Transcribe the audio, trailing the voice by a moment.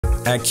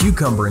At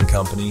Cucumber &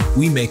 Company,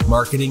 we make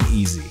marketing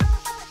easy.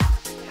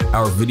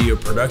 Our video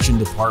production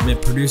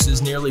department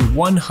produces nearly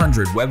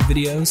 100 web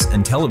videos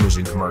and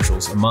television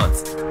commercials a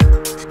month.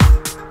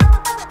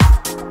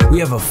 We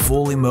have a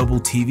fully mobile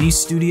TV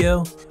studio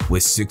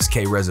with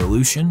 6K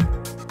resolution,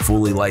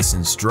 fully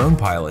licensed drone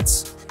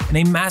pilots, and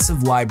a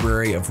massive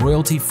library of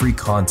royalty-free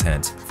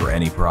content for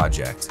any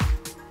project.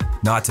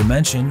 Not to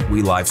mention,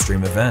 we live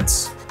stream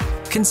events.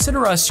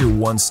 Consider us your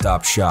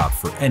one-stop shop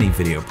for any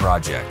video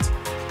project.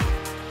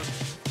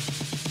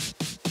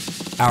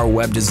 Our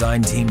web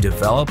design team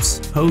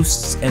develops,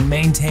 hosts, and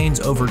maintains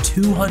over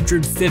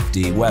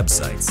 250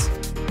 websites.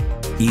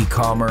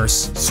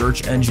 E-commerce,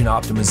 search engine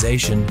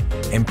optimization,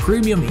 and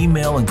premium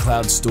email and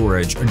cloud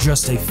storage are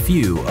just a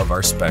few of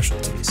our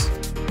specialties.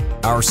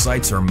 Our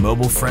sites are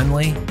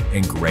mobile-friendly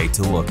and great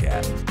to look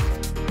at.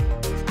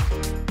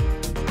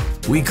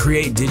 We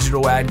create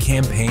digital ad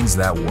campaigns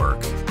that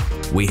work.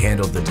 We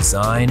handle the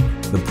design,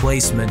 the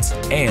placement,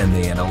 and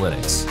the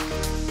analytics.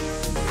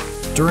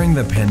 During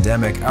the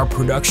pandemic, our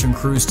production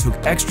crews took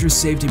extra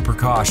safety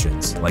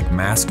precautions like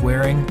mask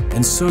wearing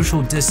and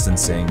social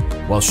distancing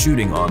while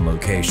shooting on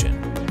location.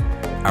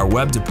 Our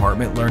web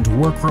department learned to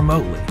work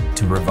remotely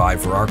to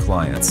provide for our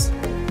clients.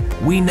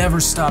 We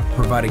never stopped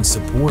providing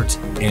support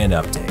and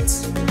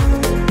updates.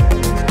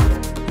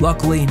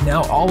 Luckily,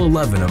 now all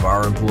 11 of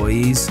our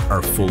employees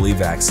are fully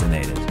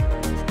vaccinated.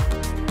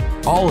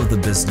 All of the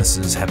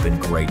businesses have been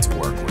great to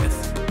work with,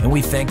 and we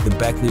thank the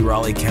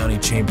Beckley County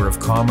Chamber of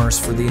Commerce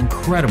for the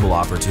incredible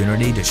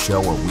opportunity to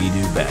show what we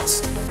do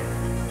best.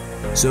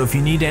 So if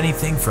you need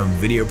anything from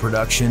video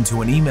production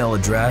to an email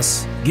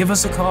address, give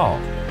us a call.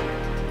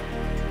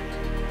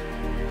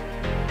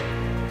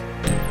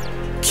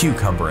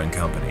 Cucumber &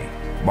 Company.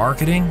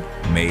 Marketing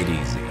made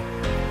easy.